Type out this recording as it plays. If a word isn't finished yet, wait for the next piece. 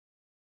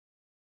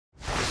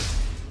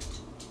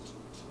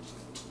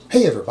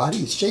Hey everybody,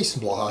 it's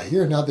Jason Blaha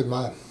here. Now that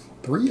my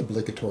 3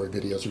 obligatory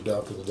videos are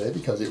done for the day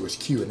because it was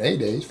Q&A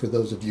days for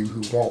those of you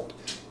who want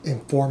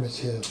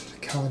informative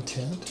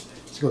content.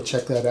 So go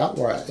check that out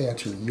where I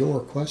answer your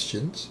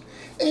questions.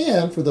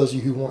 And for those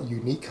of you who want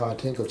unique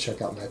content, go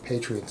check out my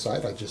Patreon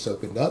site I just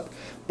opened up.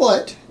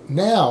 But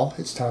now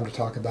it's time to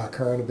talk about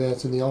current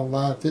events in the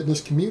online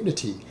fitness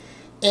community.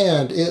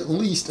 And at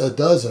least a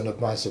dozen of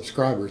my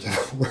subscribers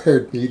have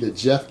alerted me that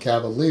Jeff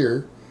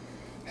Cavalier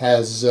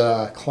has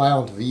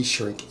clowned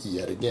V-Shrink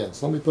yet again.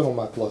 So let me put on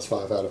my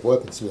 +5 out of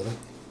weaponsmithing.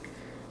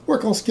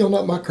 Work on skilling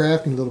up my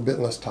crafting a little bit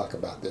and let's talk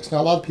about this.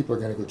 Now a lot of people are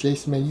going to go,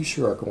 Jason, man, you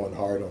sure are going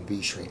hard on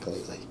V-Shrink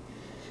lately.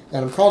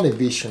 And I'm calling him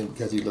V-Shrink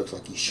because he looks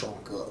like he's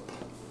shrunk up.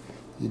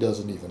 He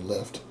doesn't even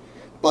lift.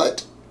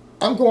 But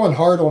I'm going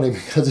hard on him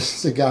because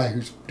this is a guy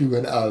who's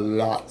doing a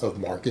lot of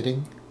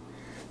marketing,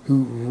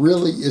 who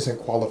really isn't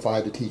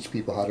qualified to teach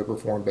people how to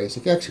perform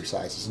basic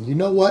exercises. And you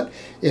know what?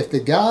 If the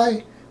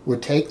guy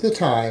would take the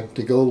time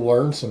to go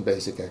learn some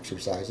basic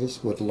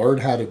exercises, would learn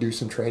how to do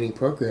some training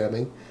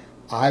programming,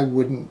 I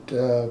wouldn't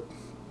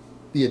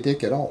be a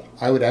dick at all.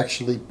 I would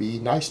actually be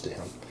nice to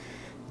him.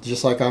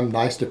 Just like I'm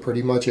nice to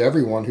pretty much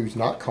everyone who's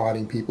not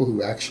conning people,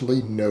 who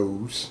actually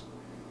knows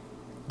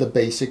the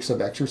basics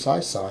of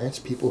exercise science,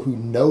 people who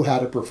know how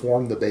to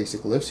perform the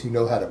basic lifts, who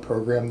know how to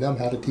program them,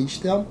 how to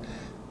teach them.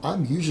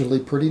 I'm usually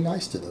pretty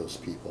nice to those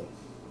people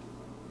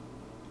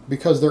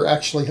because they're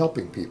actually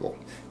helping people.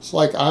 It's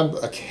like I'm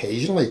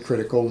occasionally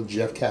critical of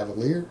Jeff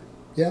Cavalier.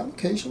 Yeah, I'm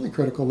occasionally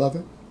critical of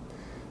him,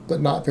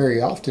 but not very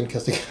often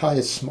because the guy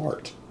is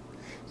smart.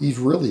 He's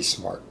really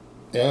smart,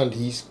 and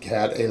he's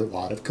had a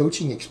lot of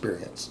coaching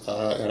experience.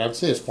 And I'd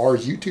say as far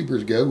as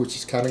YouTubers go, which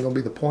is kind of going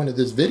to be the point of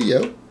this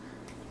video,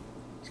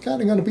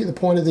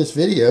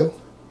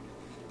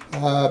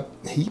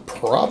 he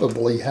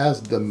probably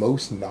has the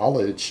most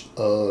knowledge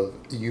of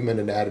human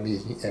anatomy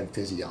and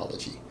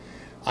physiology.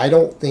 I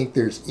don't think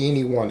there's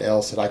anyone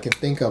else that I can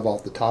think of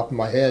off the top of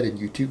my head in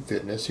YouTube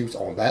fitness who's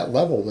on that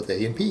level with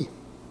A&P.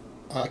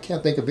 I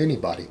can't think of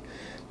anybody.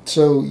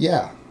 So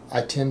yeah,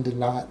 I tend to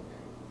not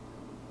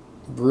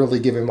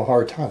really give him a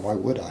hard time. Why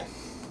would I?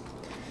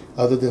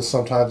 Other than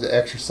sometimes the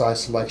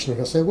exercise selection,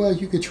 he'll say, well,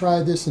 you could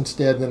try this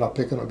instead, and then I'll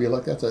pick it up and be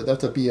like, that's a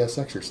BS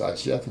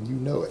exercise, Jeff, and you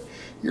know it.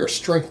 You're a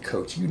strength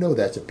coach. You know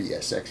that's a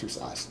BS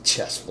exercise.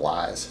 Chest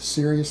flies.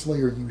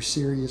 Seriously? Are you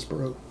serious,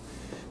 bro?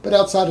 But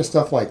outside of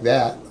stuff like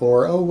that,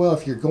 or, oh, well,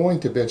 if you're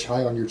going to bench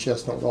high on your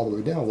chest, don't go all the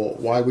way down. Well,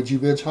 why would you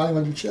bench high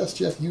on your chest,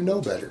 Jeff? You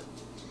know better.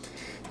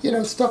 You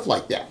know, stuff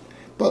like that.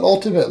 But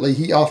ultimately,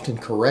 he often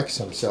corrects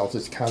himself.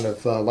 It's kind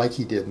of like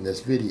he did in this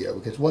video.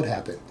 Because what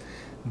happened?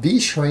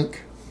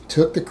 V-Shrink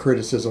took the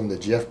criticism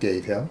that Jeff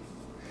gave him,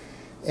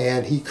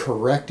 and he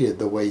corrected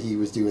the way he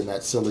was doing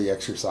that silly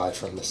exercise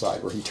from the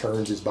side, where he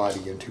turns his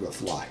body into a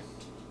fly.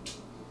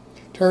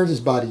 Turns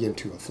his body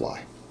into a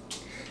fly.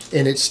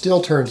 And it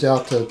still turns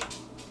out to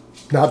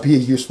not be a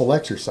useful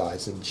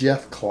exercise, and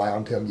Jeff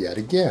clowned him yet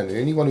again. And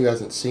anyone who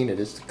hasn't seen it,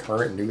 it's the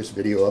current newest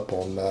video up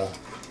on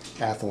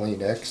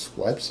Athlean-X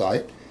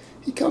website.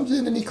 He comes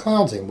in and he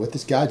clowns him with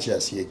this guy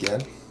Jesse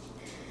again,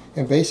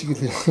 and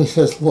basically he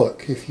says,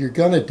 look, if you're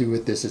gonna do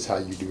it, this is how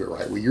you do it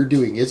right. What you're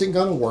doing isn't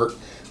gonna work.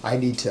 I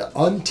need to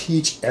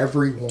unteach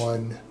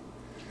everyone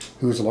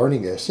who's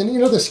learning this. And you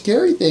know, the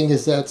scary thing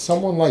is that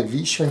someone like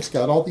V-Shrink's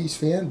got all these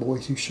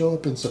fanboys who show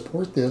up and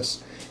support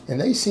this, and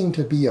they seem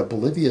to be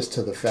oblivious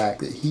to the fact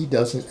that he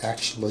doesn't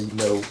actually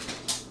know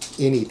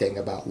anything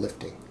about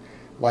lifting.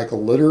 Like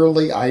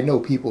literally, I know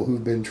people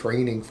who've been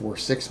training for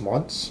 6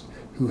 months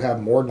who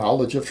have more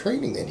knowledge of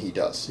training than he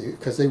does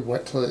because they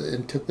went to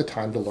and took the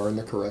time to learn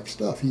the correct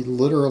stuff. He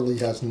literally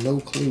has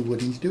no clue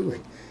what he's doing.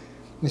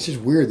 And it's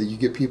just weird that you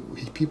get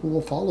people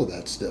will follow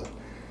that still.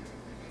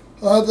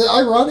 The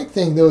ironic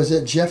thing, though, is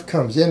that Jeff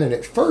comes in, and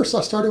at first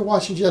I started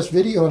watching Jeff's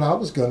video, and I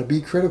was going to be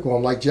critical.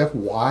 I'm like, Jeff,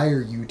 why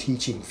are you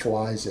teaching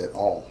flies at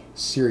all?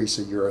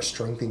 Seriously, you're a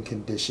strength and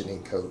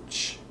conditioning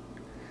coach.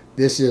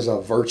 This is a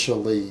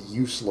virtually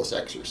useless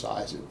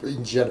exercise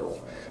in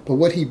general. But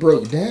what he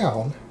broke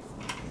down,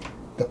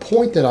 the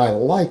point that I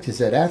liked is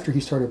that after he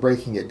started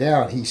breaking it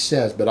down, he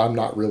says, but I'm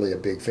not really a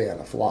big fan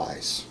of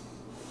flies.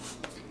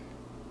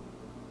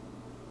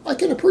 I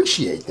can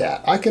appreciate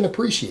that.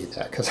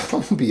 Because I'm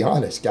going to be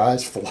honest,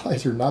 guys,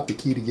 flies are not the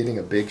key to getting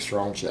a big,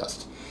 strong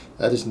chest.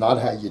 That is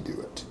not how you do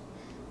it.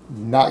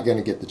 Not going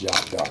to get the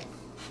job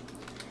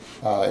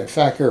done. In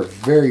fact, there are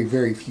very,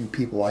 very few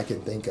people I can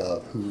think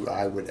of who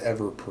I would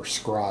ever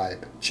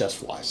prescribe chest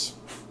flies.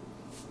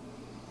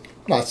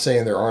 I'm not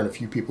saying there aren't a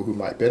few people who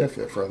might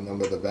benefit from them,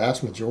 but the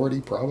vast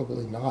majority,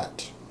 probably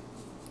not.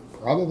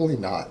 Probably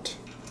not.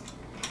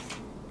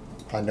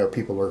 I know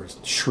people are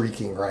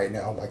shrieking right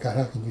now. Oh my God,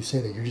 how can you say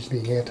that? You're just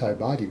being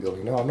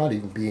anti-bodybuilding. No, I'm not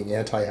even being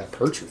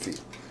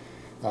anti-hypertrophy.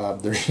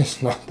 They're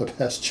just not the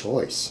best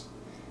choice.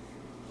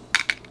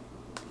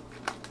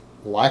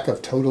 Lack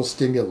of total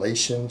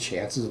stimulation,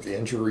 chances of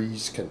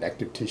injuries,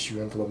 connective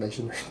tissue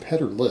inflammation. There's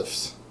better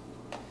lifts.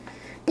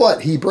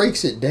 But he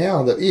breaks it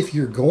down that if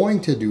you're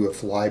going to do a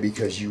fly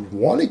because you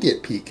want to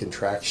get peak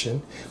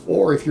contraction,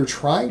 or if you're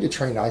trying to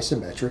train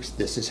isometrics,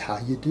 this is how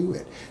you do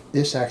it.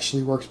 This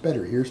actually works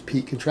better. Here's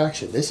peak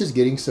contraction. This is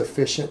getting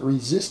sufficient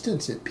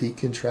resistance at peak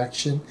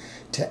contraction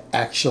to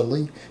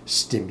actually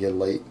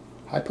stimulate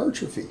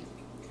hypertrophy.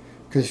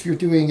 Because if you're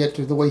doing it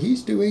the way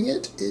he's doing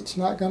it, it's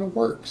not going to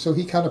work. So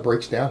he kind of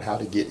breaks down how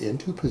to get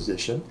into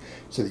position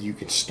so that you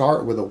can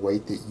start with a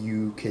weight that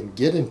you can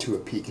get into a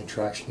peak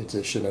contraction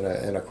position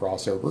and a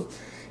crossover.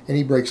 And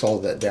he breaks all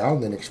of that down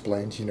and then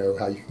explains,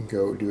 how you can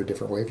go do a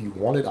different way if you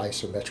wanted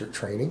isometric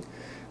training.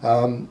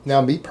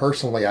 Now, me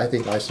personally, I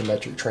think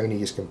isometric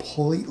training is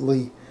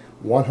completely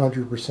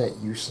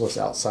 100% useless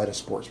outside of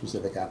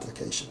sport-specific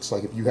applications.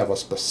 Like if you have a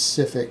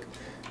specific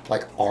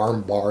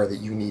arm bar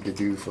that you need to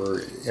do for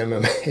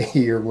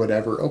MMA or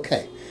whatever,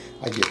 okay,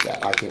 I get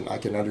that. I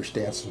can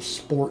understand some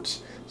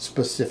sports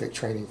specific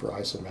training for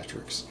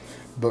isometrics.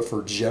 But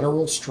for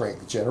general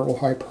strength, general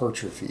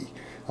hypertrophy,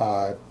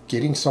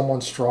 getting someone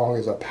strong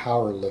as a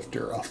power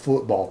lifter, a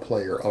football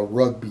player, a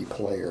rugby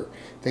player,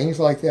 things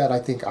like that, I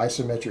think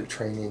isometric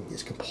training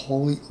is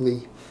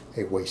completely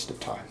a waste of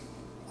time.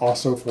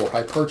 Also for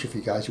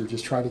hypertrophy guys who are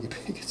just trying to get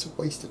big, it's a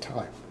waste of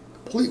time.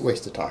 Complete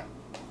waste of time.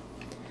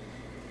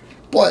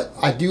 But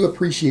I do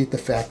appreciate the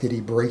fact that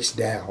he breaks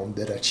down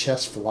that a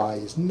chest fly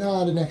is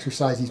not an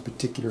exercise he's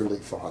particularly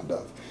fond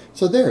of.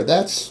 So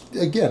that's,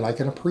 again, I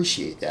can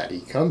appreciate that.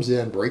 He comes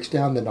in, breaks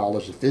down the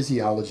knowledge of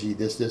physiology,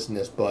 this, and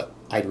this, but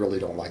I really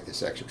don't like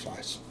this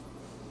exercise.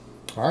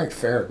 All right,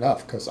 fair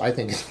enough, because I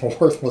think it's a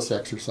worthless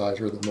exercise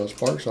for the most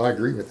part, so I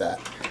agree with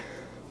that.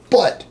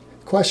 But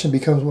the question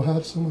becomes, well, how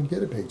does someone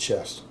get a big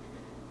chest?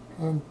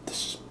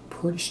 This is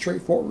pretty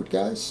straightforward,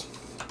 guys.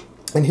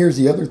 And here's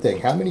the other thing.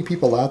 How many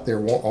people out there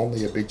want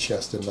only a big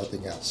chest and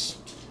nothing else?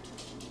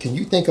 Can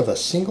you think of a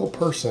single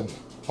person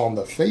on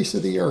the face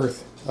of the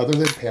earth, other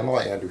than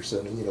Pamela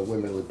Anderson and,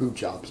 women with boob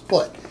jobs,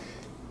 but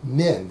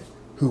men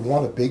who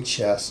want a big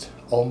chest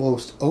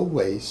almost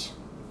always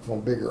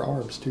want bigger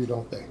arms too,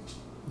 don't they?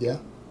 Yeah?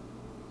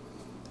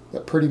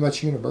 That pretty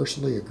much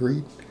universally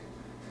agreed?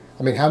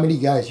 I mean, how many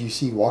guys you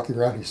see walking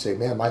around who say,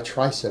 man, my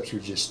triceps are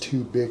just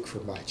too big for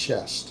my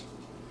chest?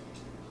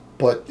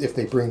 But if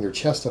they bring their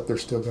chest up, they're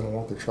still going to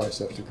want their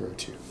triceps to grow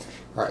too.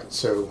 All right,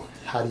 so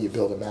how do you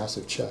build a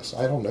massive chest?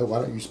 I don't know.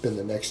 Why don't you spend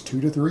the next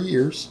 2 to 3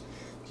 years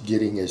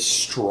getting as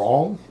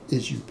strong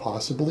as you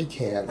possibly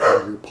can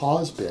on your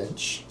pause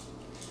bench?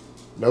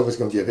 Nova's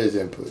going to give his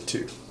input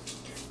too.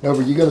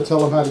 Nova, you going to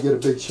tell them how to get a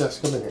big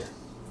chest? Come in here.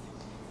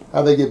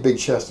 How they get big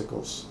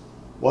chesticles?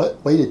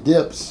 What? Weighted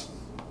dips.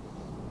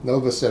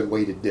 Nova said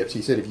weighted dips.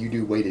 He said if you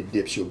do weighted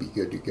dips, you'll be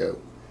good to go.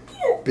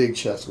 Big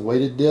chest.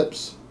 Weighted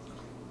dips?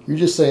 You're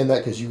just saying that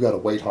because you got a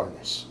weight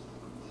harness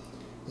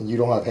and you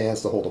don't have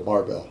hands to hold a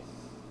barbell.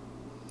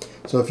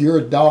 So if you're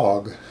a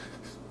dog,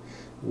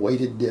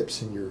 weighted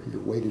dips and your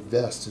weighted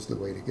vest is the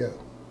way to go.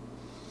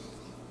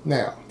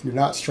 Now, if you're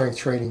not strength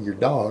training your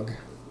dog,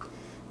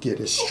 get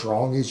as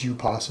strong as you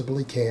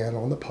possibly can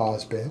on the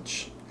pause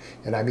bench.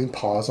 And I mean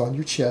pause on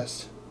your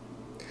chest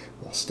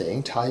while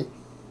staying tight.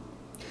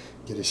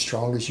 Get as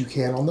strong as you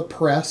can on the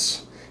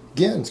press.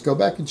 Again, let's go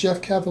back to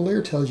Jeff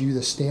Cavalier tells you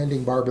the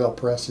standing barbell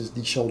press is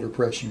the shoulder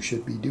press you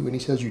should be doing.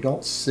 He says you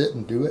don't sit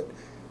and do it.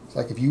 It's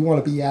like if you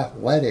want to be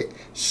athletic,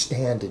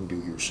 stand and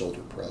do your shoulder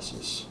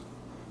presses.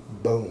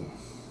 Boom.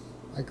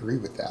 I agree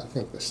with that. I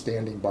think the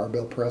standing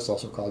barbell press,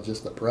 also called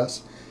just the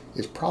press,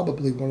 is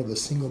probably one of the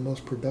single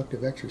most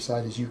productive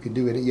exercises you can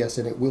do. And yes,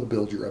 and it will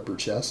build your upper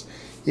chest.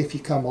 If you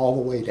come all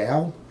the way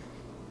down,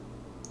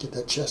 get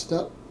that chest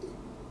up,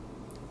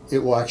 it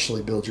will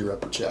actually build your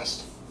upper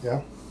chest.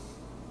 Yeah?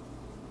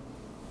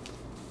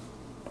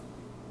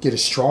 Get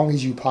as strong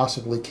as you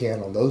possibly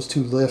can on those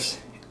 2 lifts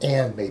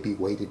and maybe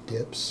weighted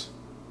dips.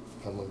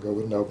 I'm going to go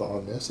with Nova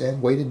on this.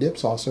 And weighted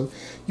dips also.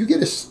 You get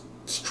as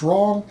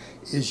strong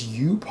as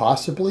you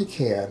possibly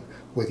can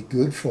with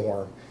good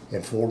form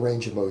and full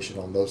range of motion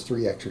on those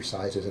 3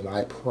 exercises. And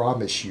I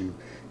promise you,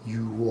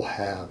 you will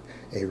have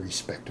a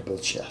respectable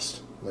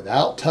chest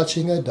without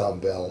touching a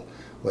dumbbell,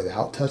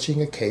 without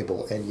touching a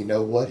cable. And you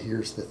know what?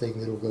 Here's the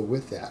thing that will go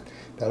with that.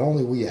 Not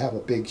only will you have a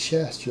big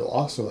chest, you'll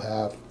also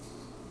have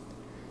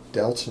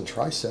delts and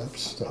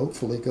triceps to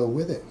hopefully go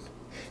with it.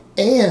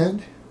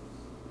 And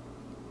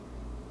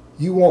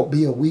you won't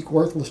be a weak,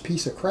 worthless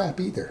piece of crap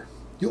either.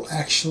 You'll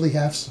actually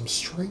have some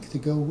strength to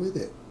go with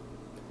it.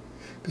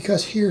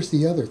 Because here's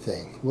the other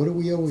thing. What do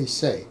we always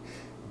say?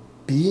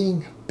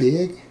 Being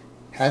big,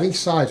 having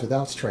size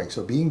without strength,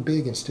 so being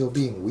big and still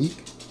being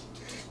weak,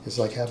 is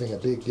like having a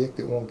big dick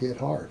that won't get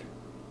hard.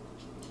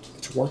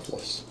 It's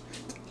worthless.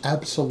 It's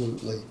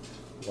absolutely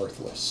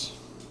worthless.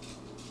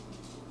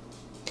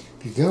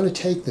 If you're going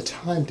to take the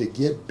time to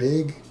get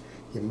big,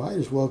 you might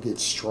as well get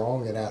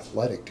strong and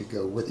athletic to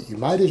go with it. You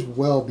might as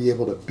well be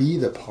able to be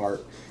the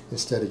part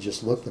instead of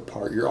just look the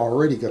part. You're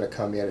already going to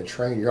come in and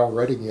train. You're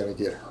already going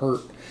to get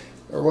hurt.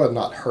 Or, well,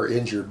 not hurt,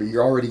 injured, but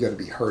you're already going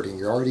to be hurting.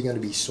 You're already going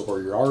to be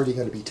sore. You're already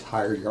going to be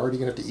tired. You're already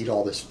going to have to eat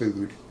all this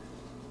food.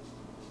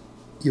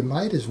 You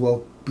might as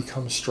well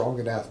become strong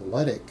and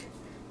athletic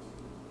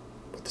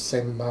the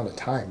same amount of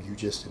time you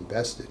just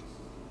invested.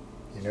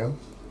 You know?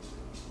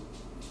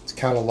 It's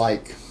kind of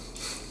like,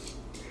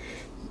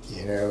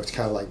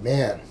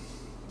 man,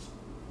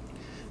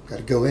 I've got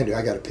to go into,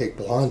 I got to pick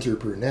blondes or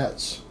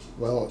brunettes.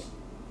 Well,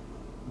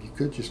 you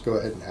could just go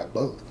ahead and have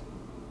both.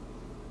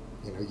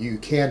 You know, you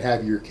can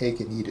have your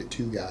cake and eat it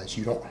too, guys.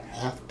 You don't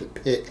have to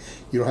pick.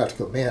 You don't have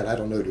to go, man, I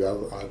don't know, do I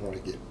want to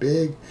get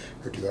big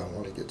or do I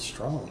want to get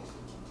strong?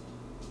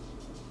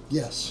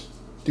 Yes,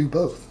 do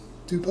both.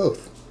 Do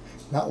both.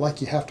 Not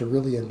like you have to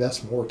really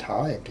invest more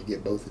time to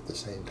get both at the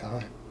same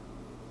time.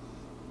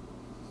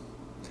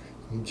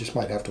 You just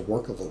might have to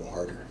work a little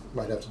harder.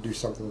 Might have to do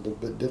something a little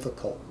bit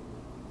difficult.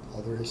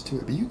 All there is to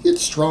it. But you get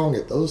strong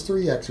at those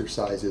 3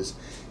 exercises,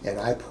 and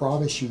I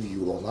promise you, you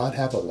will not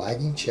have a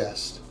lagging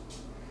chest.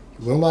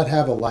 You will not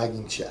have a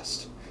lagging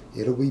chest.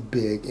 It'll be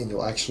big, and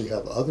you'll actually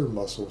have other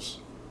muscles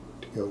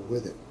to go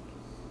with it.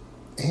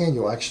 And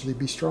you'll actually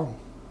be strong.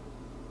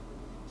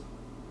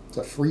 It's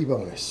a free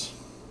bonus.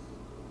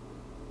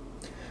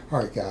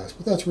 Alright guys,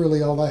 but that's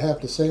really all I have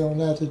to say on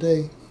that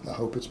today. I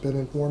hope it's been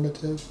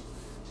informative,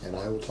 and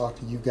I will talk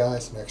to you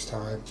guys next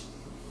time.